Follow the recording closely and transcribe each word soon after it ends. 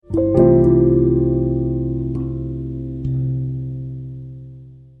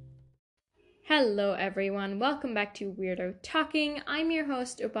Hello everyone, welcome back to Weirdo Talking. I'm your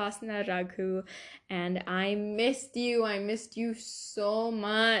host Upasana Raghu and I missed you so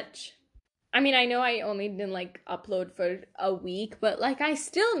much. I mean, I know I only didn't upload for a week, but I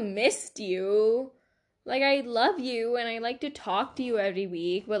still missed you. I love you and I like to talk to you every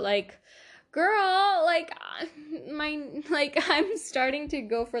week, but girl, I'm starting to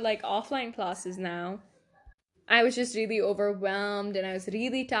go for offline classes now. I was just really overwhelmed and I was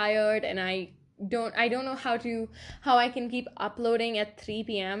really tired and I don't know how I can keep uploading at 3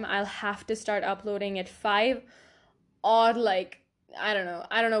 p.m. I'll have to start uploading at 5 or I don't know.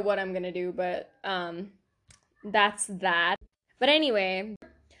 I don't know what I'm going to do, but that's that. But anyway,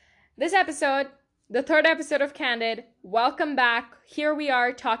 this episode, the third episode of Candid, welcome back. Here we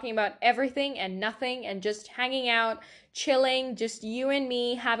are talking about everything and nothing and just hanging out, chilling, just you and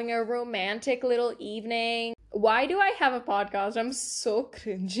me having a romantic little evening. Why do I have a podcast? I'm so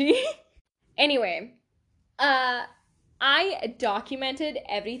cringy. Anyway, I documented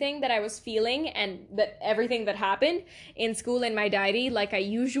everything that I was feeling and that everything that happened in school in my diary like I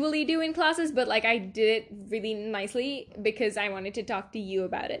usually do in classes, but I did it really nicely because I wanted to talk to you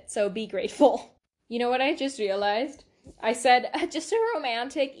about it. So be grateful. You know what I just realized? I said just a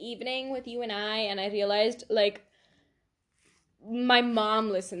romantic evening with you and I realized my mom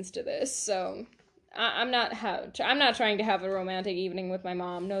listens to this, so I'm not trying to have a romantic evening with my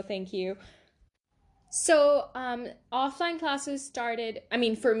mom. No, thank you. So, offline classes started, I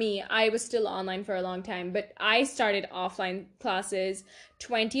mean, for me, I was still online for a long time, but I started offline classes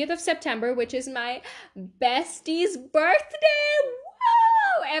 20th of September, which is my bestie's birthday.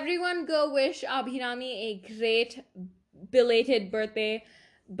 Whoa! Everyone go wish Abhinami a great belated birthday.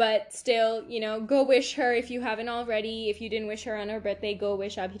 But still, go wish her if you haven't already. If you didn't wish her on her birthday, go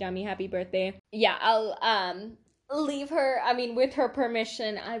wish Abhirami happy birthday. Yeah, I'll leave her, with her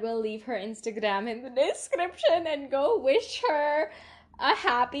permission, I will leave her Instagram in the description and go wish her a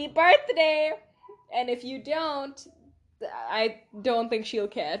happy birthday. And if you don't, I don't think she'll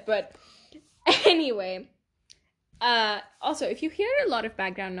care. But anyway, also, if you hear a lot of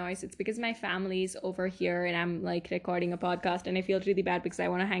background noise, it's because my family's over here and I'm recording a podcast and I feel really bad because I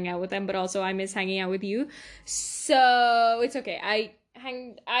want to hang out with them, but also I miss hanging out with you. So it's okay.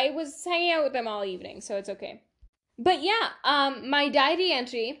 I was hanging out with them all evening, so it's okay. But yeah, my diary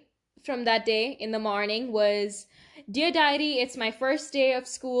entry from that day in the morning was, "Dear diary, it's my first day of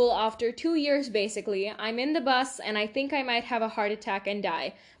school after 2 years basically. I'm in the bus and I think I might have a heart attack and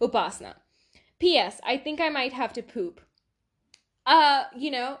die. Upasana. P.S. I think I might have to poop."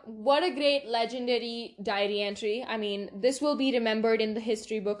 What a great legendary diary entry. I mean, this will be remembered in the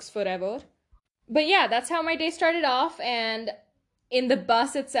history books forever. But yeah, that's how my day started off. And in the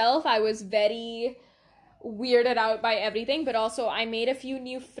bus itself, I was very weirded out by everything. But also, I made a few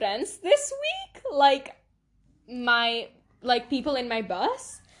new friends this week. People in my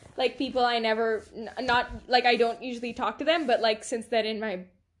bus. People I never, not, I don't usually talk to them. But since they're in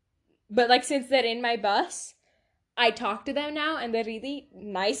my bus, I talk to them now and they're really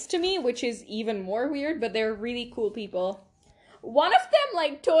nice to me, which is even more weird, but they're really cool people. One of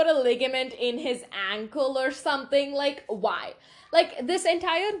them tore a ligament in his ankle or something. Why? This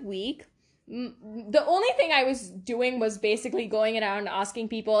entire week, the only thing I was doing was basically going around asking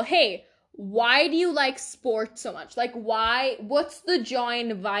people, hey, why do you like sports so much? What's the joy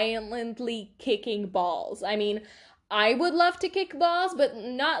in violently kicking balls? I mean, I would love to kick balls, but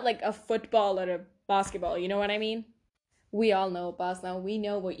not a football or a basketball, you know what I mean? We all know, Basna, we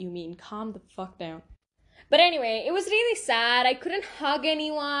know what you mean. Calm the fuck down. But anyway, it was really sad. I couldn't hug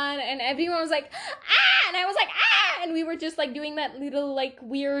anyone, and everyone was like, ah! And I was like, ah! And we were just doing that little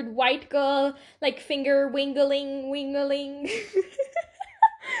weird white girl, finger wingling.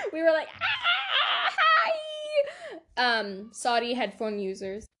 We were like, ah! Hi! Sorry, headphone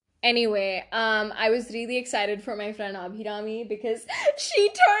users. Anyway, I was really excited for my friend Abhirami because she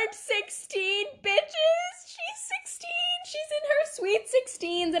turned 16, bitches! She's 16! She's in her sweet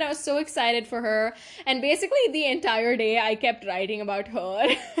 16s and I was so excited for her. And basically the entire day I kept writing about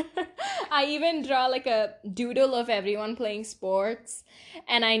her. I even draw a doodle of everyone playing sports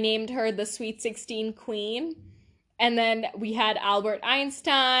and I named her the Sweet 16 Queen. And then we had Albert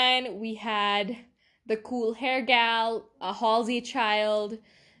Einstein, we had the cool hair gal, a Halsey child,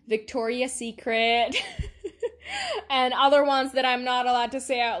 Victoria's Secret, and other ones that I'm not allowed to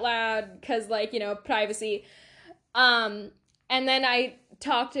say out loud because, privacy. And then I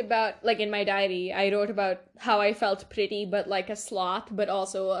talked about, in my diary, I wrote about how I felt pretty, but like a sloth, but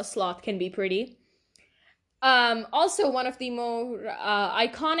also a sloth can be pretty. Also, one of the more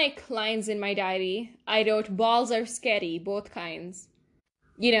iconic lines in my diary, I wrote, balls are scary, both kinds.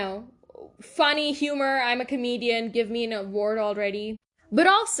 funny humor. I'm a comedian. Give me an award already. But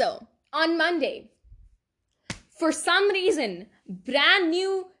also, on Monday, for some reason, brand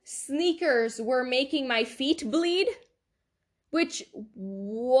new sneakers were making my feet bleed. Which,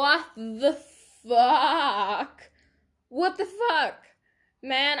 what the fuck? What the fuck?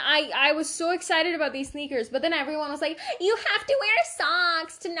 Man, I was so excited about these sneakers, but then everyone was like, you have to wear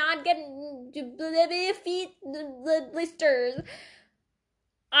socks to not get feet blisters.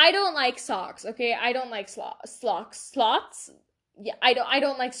 I don't like socks, okay? I don't like slots. Yeah, I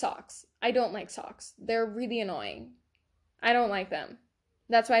don't like socks. I don't like socks. They're really annoying. I don't like them.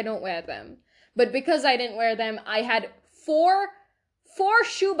 That's why I don't wear them. But because I didn't wear them, I had four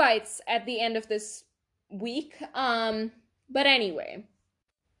shoe bites at the end of this week. But anyway,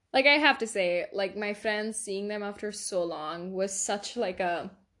 like I have to say, like my friends, seeing them after so long was such like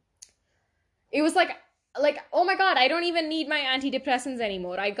it was like oh my god, I don't even need my antidepressants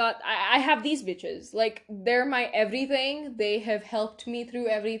anymore. I have these bitches. Like they're my everything. They have helped me through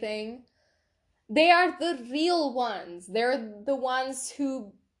everything. They are the real ones. They're the ones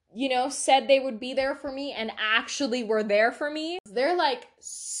who, you know, said they would be there for me and actually were there for me. They're like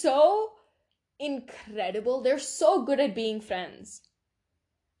so incredible. They're so good at being friends.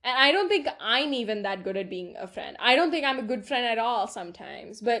 And I don't think I'm even that good at being a friend. I don't think I'm a good friend at all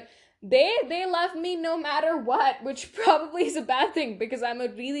sometimes. But they love me no matter what, which probably is a bad thing because I'm a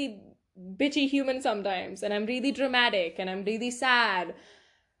really bitchy human sometimes. And I'm really dramatic and I'm really sad.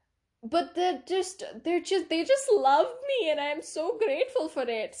 But they just love me and I'm so grateful for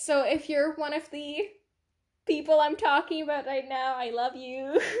it. So if you're one of the people I'm talking about right now, I love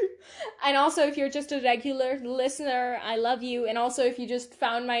you. And also if you're just a regular listener, I love you. And also if you just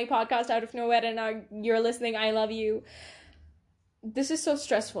found my podcast out of nowhere and you're listening, I love you. This is so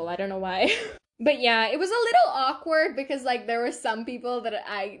stressful. I don't know why. But yeah, it was a little awkward because like there were some people that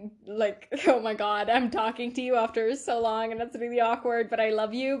I like, oh my god, I'm talking to you after so long and that's really awkward, but I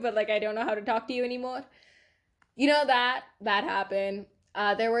love you, but like I don't know how to talk to you anymore. You know that happened.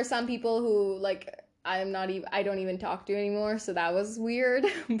 There were some people who like I don't even talk to anymore, so that was weird.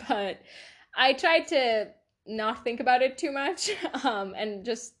 But I tried to not think about it too much, and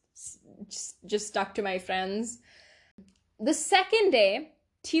just stuck to my friends. The second day,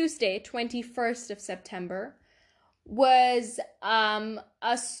 Tuesday, 21st of September, was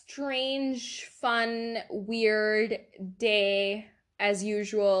a strange, fun, weird day as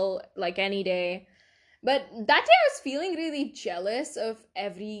usual, like any day. But that day I was feeling really jealous of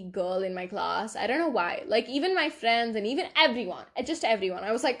every girl in my class. I don't know why. Like even my friends and even everyone, just everyone.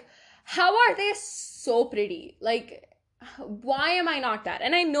 I was like, how are they so pretty? Like, why am I not that?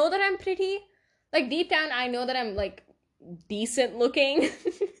 And I know that I'm pretty. Like deep down, I know that I'm like decent looking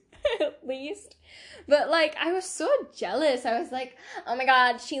at least, but like I was so jealous. I was like, oh my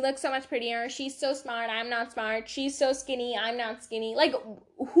god, she looks so much prettier, she's so smart, I'm not smart, she's so skinny, I'm not skinny. Like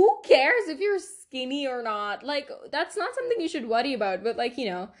who cares if you're skinny or not? Like that's not something you should worry about. But like, you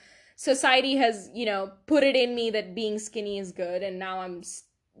know, society has, you know, put it in me that being skinny is good, and now I'm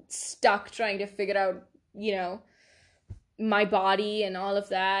stuck trying to figure out, you know, my body and all of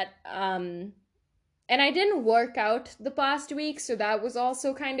that. And I didn't work out the past week, so that was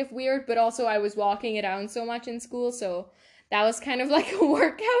also kind of weird. But also I was walking around so much in school, so that was kind of like a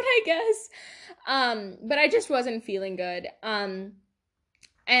workout, I guess. But I just wasn't feeling good. And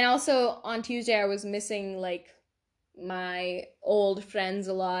also on Tuesday I was missing like my old friends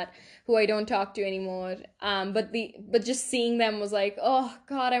a lot who I don't talk to anymore. But just seeing them was like, oh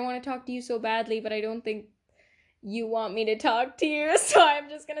god, I want to talk to you so badly, but I don't think you want me to talk to you, so I'm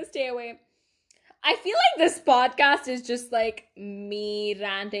just gonna stay away. I feel like this podcast is just like me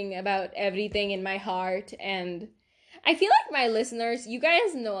ranting about everything in my heart, and I feel like my listeners, you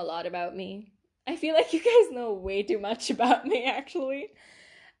guys know a lot about me. I feel like you guys know way too much about me, actually.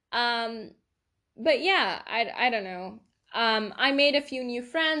 But yeah, I don't know. I made a few new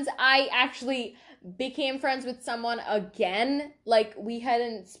friends. I actually became friends with someone again. Like we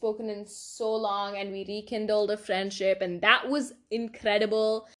hadn't spoken in so long and we rekindled a friendship, and that was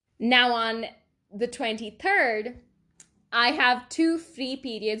incredible. Now on the 23rd, I have 2 free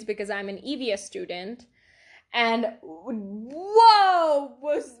periods because I'm an EVS student. And whoa,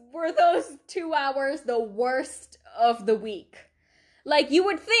 were those 2 hours the worst of the week? Like you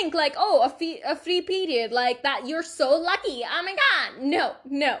would think like, oh, a free period, like that, you're so lucky. Oh my god.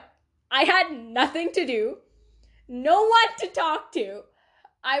 No. I had nothing to do. No one to talk to.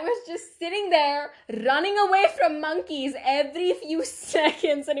 I was just sitting there running away from monkeys every few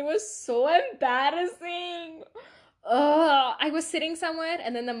seconds, and it was so embarrassing. I was sitting somewhere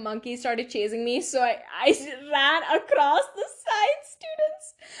and then the monkey started chasing me, so I ran across the side,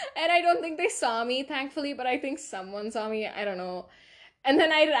 students. And I don't think they saw me, thankfully, but I think someone saw me. I don't know. And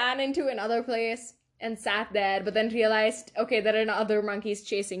then I ran into another place and sat there, but then realized, okay, there are other monkeys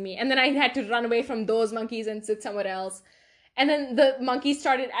chasing me. And then I had to run away from those monkeys and sit somewhere else. And then the monkeys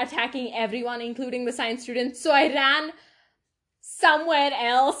started attacking everyone, including the science students. So I ran somewhere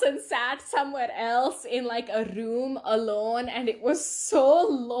else and sat somewhere else in like a room alone, and it was so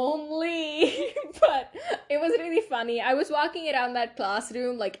lonely. But it was really funny. I was walking around that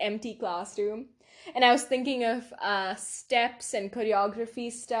classroom, like empty classroom, and I was thinking of steps and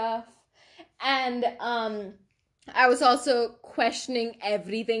choreography stuff. And I was also questioning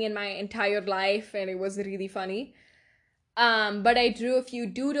everything in my entire life, and it was really funny. But I drew a few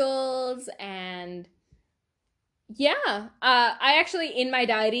doodles, and yeah, I actually, in my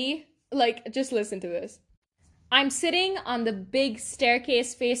diary, like, just listen to this. I'm sitting on the big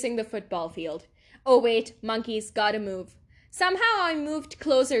staircase facing the football field. Oh, wait, monkeys, gotta move. Somehow I moved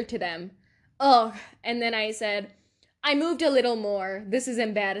closer to them. Ugh. And then I said, I moved a little more. This is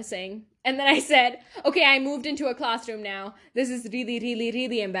embarrassing. And then I said, okay, I moved into a classroom now. This is really, really,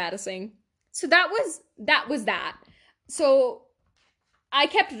 really embarrassing. So that was that. So I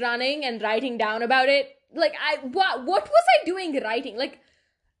kept running and writing down about it. Like, what was I doing writing? Like,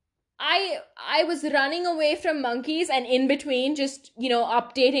 I was running away from monkeys, and in between just,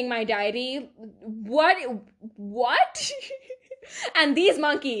 updating my diary. What? And these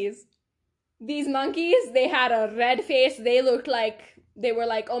monkeys, they had a red face. They looked like they were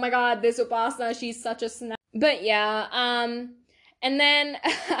like, oh my god, this Upasana, she's such a snap. But yeah, and then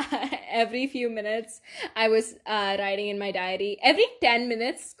every few minutes, I was writing in my diary. Every 10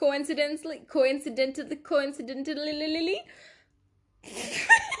 minutes, coincidentally,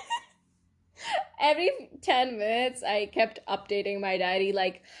 every 10 minutes, I kept updating my diary,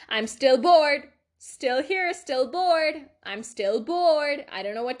 like, I'm still bored, still here, still bored, I'm still bored, I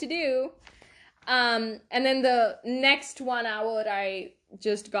don't know what to do. And then the next 1 hour, I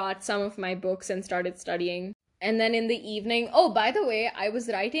just got some of my books and started studying. And then in the evening, oh, by the way, I was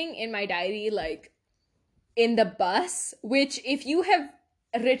writing in my diary, like, in the bus, which, if you have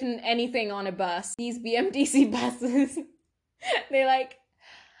written anything on a bus, these BMTC buses, they like,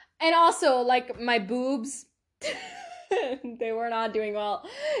 and also, like, my boobs, they were not doing well.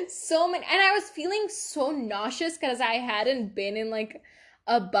 So many, and I was feeling so nauseous because I hadn't been in, like,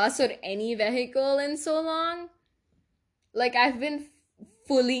 a bus or any vehicle in so long. Like, I've been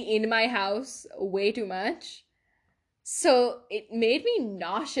fully in my house way too much. So it made me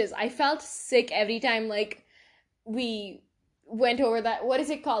nauseous. I felt sick every time, like, we went over that, what is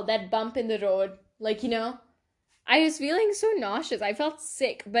it called? That bump in the road. Like, I was feeling so nauseous. I felt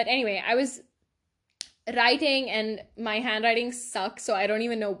sick. But anyway, I was writing and my handwriting sucks, so I don't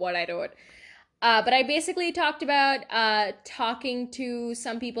even know what I wrote. But I basically talked about talking to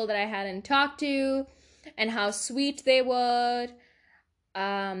some people that I hadn't talked to and how sweet they were.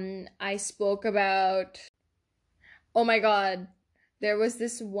 I spoke about, oh my god, there was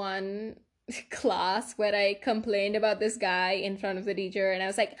this one class where I complained about this guy in front of the teacher, and I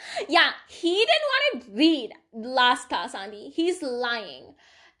was like, yeah, he didn't want to read last class, Andy. He's lying.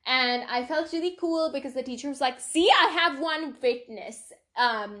 And I felt really cool because the teacher was like, see, I have one witness,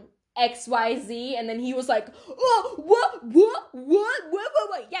 XYZ. And then he was like, oh, what?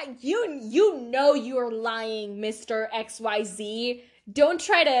 Yeah, you know you're lying, Mr. XYZ. Don't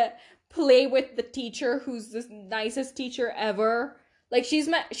try to play with the teacher who's the nicest teacher ever. Like, she's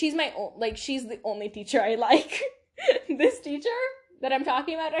the only teacher I like. This teacher that I'm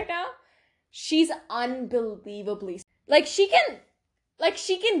talking about right now, she's unbelievably, like, she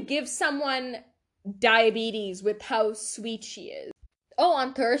can give someone diabetes with how sweet she is. Oh,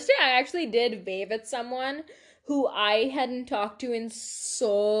 on Thursday, I actually did wave at someone who I hadn't talked to in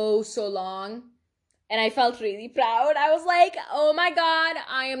so long. And I felt really proud. I was like, oh my god,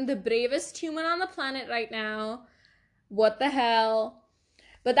 I am the bravest human on the planet right now. What the hell?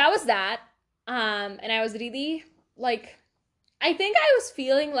 But that was that. And I was really, like, I think I was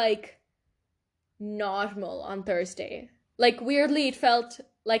feeling, like, normal on Thursday. Like, weirdly, it felt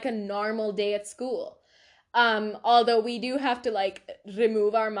like a normal day at school. Although we do have to, like,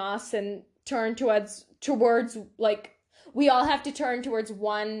 remove our masks and turn towards, like, we all have to turn towards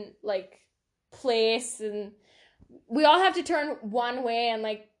one, like, place, and we all have to turn one way and,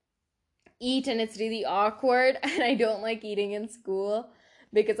 like, eat, and it's really awkward. And I don't like eating in school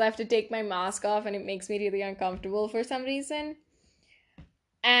because I have to take my mask off, and it makes me really uncomfortable for some reason.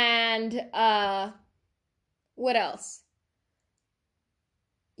 And what else?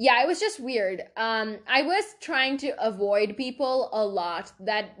 Yeah, it was just weird. I was trying to avoid people a lot.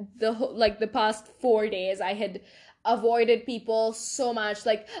 That the past 4 days I had avoided people so much.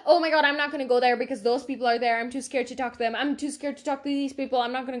 Like, oh my God, I'm not going to go there because those people are there. I'm too scared to talk to them. I'm too scared to talk to these people.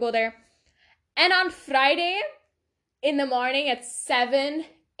 I'm not going to go there. And on Friday in the morning at 7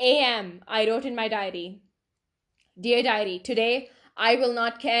 a.m., I wrote in my diary, "Dear diary, today I will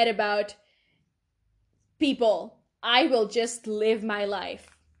not care about people. I will just live my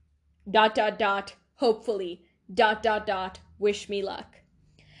life. ... Hopefully. ... Wish me luck."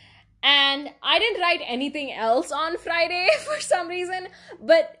 And I didn't write anything else on Friday for some reason,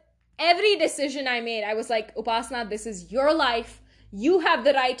 but every decision I made, I was like, Upasana, this is your life. You have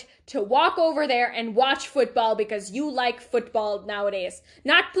the right to walk over there and watch football because you like football nowadays.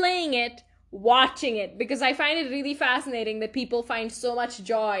 Not playing it, watching it, because I find it really fascinating that people find so much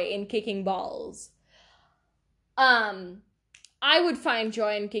joy in kicking balls. I would find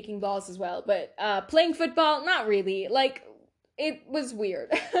joy in kicking balls as well, but playing football, not really. Like, it was weird.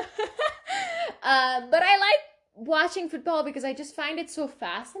 But I like watching football because I just find it so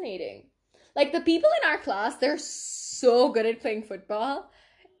fascinating. Like, the people in our class, they're so good at playing football.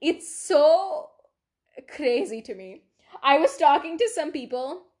 It's so crazy to me. I was talking to some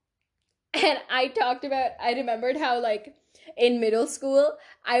people and I remembered how, like, in middle school,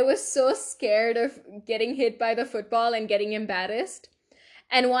 I was so scared of getting hit by the football and getting embarrassed.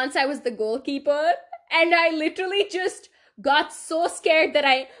 And once I was the goalkeeper, and I literally just got so scared that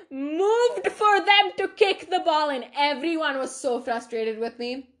I moved for them to kick the ball, and everyone was so frustrated with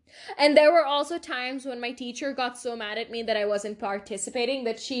me. And there were also times when my teacher got so mad at me that I wasn't participating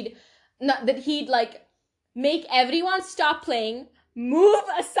that he'd like make everyone stop playing, move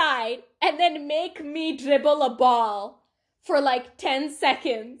aside, and then make me dribble a ball for like 10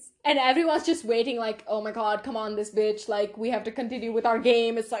 seconds. And everyone's just waiting like, oh my God, come on, this bitch. Like, we have to continue with our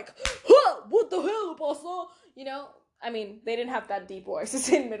game. It's like, huh, what the hell, Apostle? You know, I mean, they didn't have that deep voices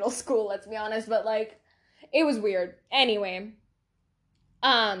in middle school, let's be honest, but like, it was weird. Anyway,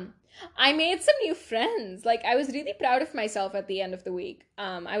 I made some new friends. Like, I was really proud of myself at the end of the week.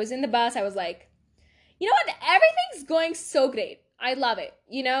 I was in the bus. I was like, you know what? Everything's going so great. I love it.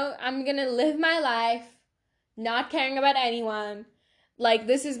 You know, I'm gonna live my life, not caring about anyone. Like,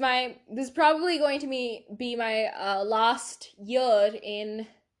 this is probably going to be my last year in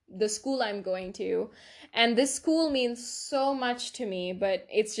the school I'm going to. And this school means so much to me, but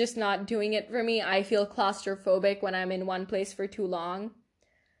it's just not doing it for me. I feel claustrophobic when I'm in one place for too long.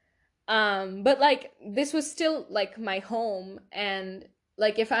 But like, this was still like my home, and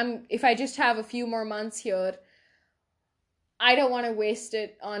like, if I just have a few more months here, I don't want to waste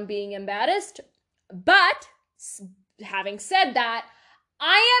it on being embarrassed. But having said that,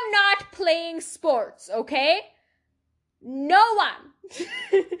 I am not playing sports, okay? No one.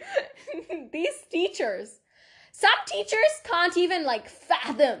 These teachers. Some teachers can't even like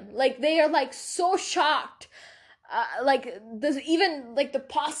fathom. Like, they are like so shocked. Like, there's even like the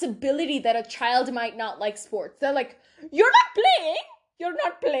possibility that a child might not like sports. They're like, you're not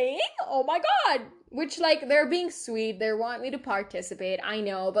playing? Oh my God. Which, like, they're being sweet. They want me to participate. I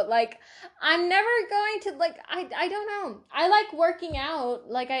know, but like, I'm never going to, like, I don't know. I like working out.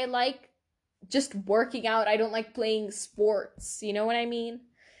 Like, I like just working out. I don't like playing sports. You know what I mean?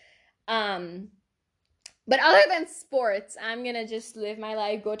 But other than sports, I'm gonna just live my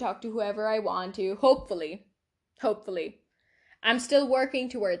life, go talk to whoever I want to. Hopefully. I'm still working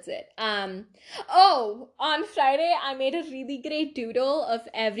towards it. On Friday, I made a really great doodle of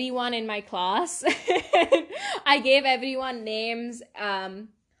everyone in my class. I gave everyone names,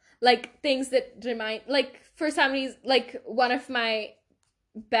 like things that remind, like, for some reason, like, one of my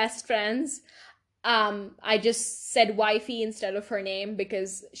best friends, I just said wifey instead of her name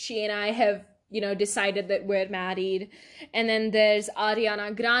because she and I have, you know, decided that we're married. And then there's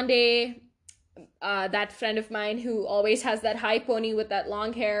Ariana Grande, that friend of mine who always has that high pony with that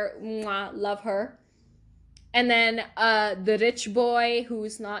long hair. Mwah, love her. And then the rich boy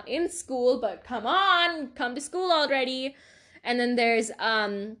who's not in school, but come to school already. And then there's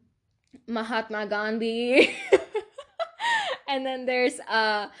Mahatma Gandhi. And then there's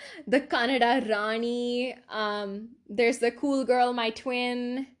the Kannada Rani. There's the cool girl, my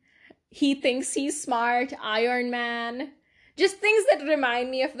twin. He thinks he's smart, Iron Man. Just things that remind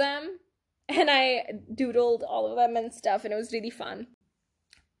me of them. And I doodled all of them and stuff, and it was really fun.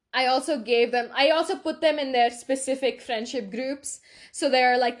 I also put them in their specific friendship groups. So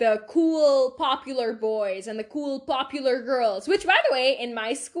they're like the cool, popular boys and the cool, popular girls. Which, by the way, in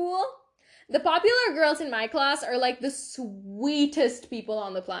my school, the popular girls in my class are like the sweetest people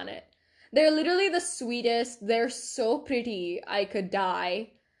on the planet. They're literally the sweetest. They're so pretty, I could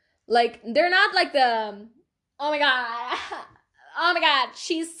die. Like, they're not like the, oh my God, oh my god,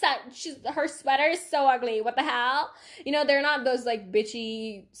 she's her sweater is so ugly. What the hell? They're not those like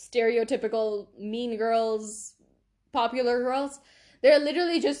bitchy, stereotypical mean girls, popular girls. They're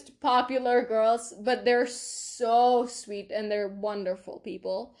literally just popular girls, but they're so sweet and they're wonderful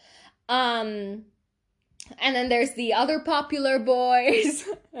people. Um, and then there's the other popular boys,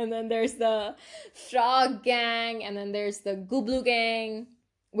 and then there's the Frog Gang, and then there's the Gublu Gang,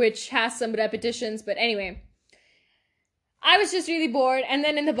 which has some repetitions, but anyway. I was just really bored, and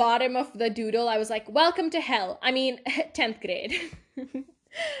then in the bottom of the doodle, I was like, welcome to hell. I mean, 10th grade.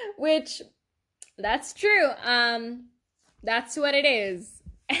 Which, that's true. That's what it is.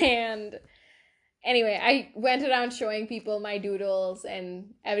 And anyway, I went around showing people my doodles,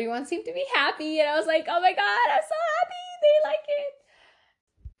 and everyone seemed to be happy, and I was like, oh my god, I'm so happy, they like it.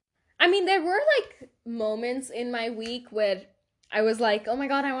 I mean, there were like moments in my week where I was like, oh my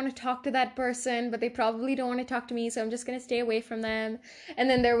god, I want to talk to that person, but they probably don't want to talk to me, so I'm just going to stay away from them. And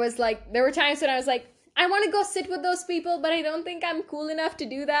then there were times when I was like, I want to go sit with those people, but I don't think I'm cool enough to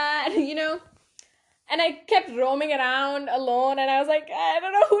do that, And I kept roaming around alone, and I was like, I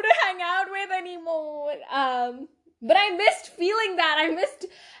don't know who to hang out with anymore. But I missed feeling that. I missed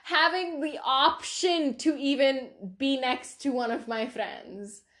having the option to even be next to one of my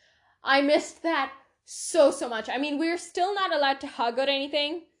friends. I missed that so much. I mean, we're still not allowed to hug or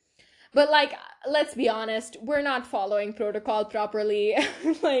anything, but like, let's be honest, we're not following protocol properly.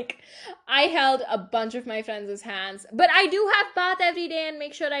 Like, I held a bunch of my friends' hands, but I do have bath every day and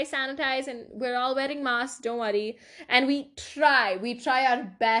make sure I sanitize, and we're all wearing masks, don't worry. And we try our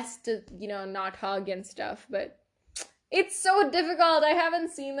best to, not hug and stuff, but it's so difficult. I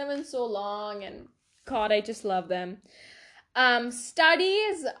haven't seen them in so long, and God, I just love them.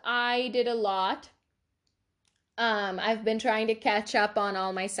 Studies, I did a lot. I've been trying to catch up on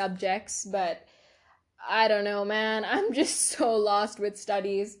all my subjects, but I don't know, man. I'm just so lost with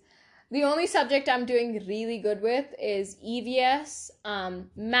studies. The only subject I'm doing really good with is EVS.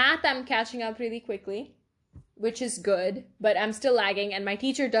 Math, I'm catching up really quickly, which is good, but I'm still lagging, and my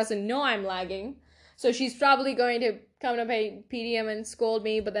teacher doesn't know I'm lagging. So she's probably going to come to my PDM and scold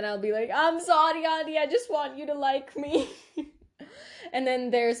me, but then I'll be like, I'm sorry, Auntie, I just want you to like me. And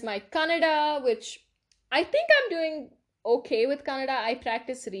then there's my Kannada, which I think I'm doing okay with Kannada. I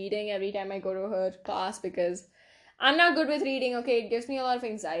practice reading every time I go to her class because I'm not good with reading, okay? It gives me a lot of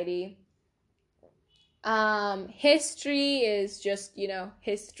anxiety. History is just,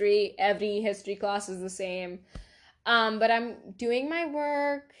 history. Every history class is the same. But I'm doing my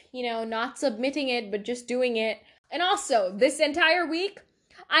work, not submitting it, but just doing it. And also, this entire week,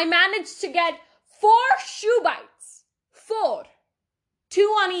 I managed to get 4 shoe bites. 4. 2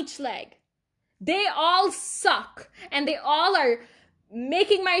 on each leg. They all suck, and they all are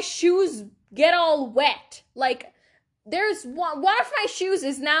making my shoes get all wet. Like, there's one of my shoes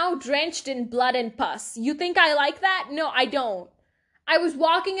is now drenched in blood and pus. You think I like that? No, I don't. I was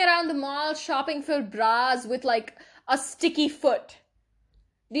walking around the mall shopping for bras with like a sticky foot.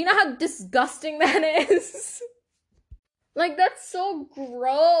 Do you know how disgusting that is? Like, that's so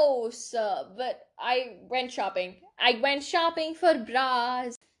gross. But I went shopping. I went shopping for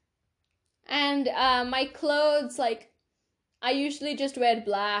bras. And my clothes, like, I usually just wear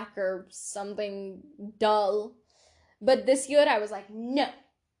black or something dull. But this year I was like, no,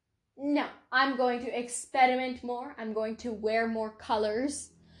 I'm going to experiment more. I'm going to wear more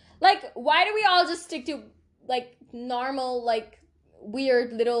colors. Like, why do we all just stick to, like, normal, like,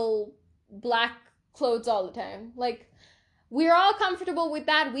 weird little black clothes all the time? Like, we're all comfortable with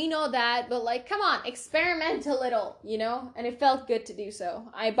that. We know that. But, like, come on, experiment a little, And it felt good to do so.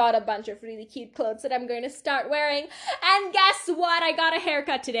 I bought a bunch of really cute clothes that I'm going to start wearing. And guess what? I got a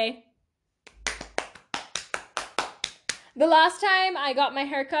haircut today. The last time I got my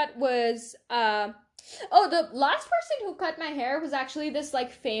haircut was, the last person who cut my hair was actually this,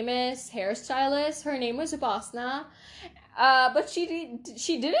 like, famous hairstylist. Her name was Upasna. But she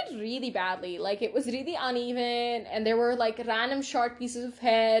did it really badly. Like, it was really uneven, and there were, like, random short pieces of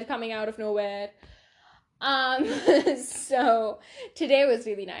hair coming out of nowhere. So today was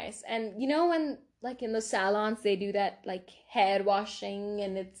really nice. And when, like, in the salons, they do that, like, hair washing,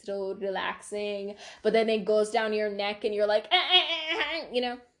 and it's so relaxing, but then it goes down your neck, and you're like,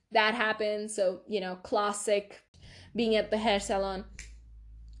 that happens. So, classic being at the hair salon.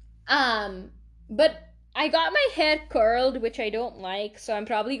 But I got my hair curled, which I don't like, so I'm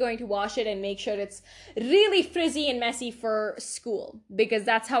probably going to wash it and make sure it's really frizzy and messy for school, because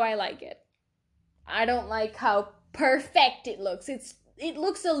that's how I like it. I don't like how perfect it looks. It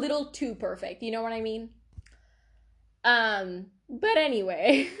looks a little too perfect, you know what I mean? But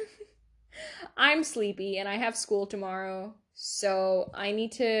anyway, I'm sleepy and I have school tomorrow, So I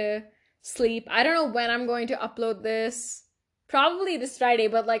need to sleep. I don't know when I'm going to upload this. Probably this Friday,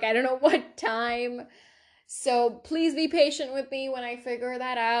 but like I don't know what time. So please be patient with me when I figure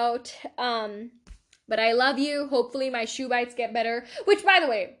that out. But I love you. Hopefully my shoe bites get better. Which, by the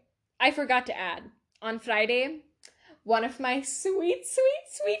way, I forgot to add. On Friday, one of my sweet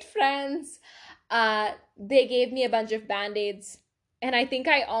friends, they gave me a bunch of Band-Aids. And I think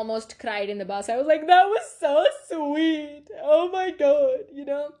I almost cried in the bus. I was like, that was so sweet. Oh my God, you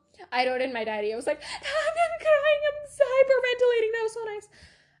know? I wrote in my diary. I was like, I'm crying. I'm hyperventilating. That was so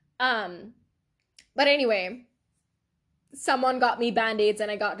nice. But anyway, someone got me Band-Aids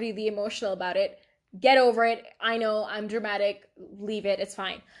and I got really emotional about it. Get over it. I know I'm dramatic. Leave it. It's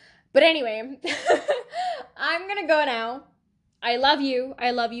fine. But anyway, I'm gonna go now. I love you.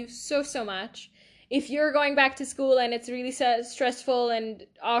 I love you so, so much. If you're going back to school and it's really stressful and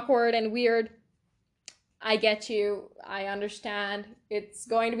awkward and weird, I get you. I understand. It's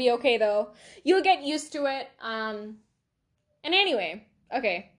going to be okay though. You'll get used to it. And anyway,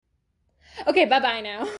 okay. Okay, bye-bye now.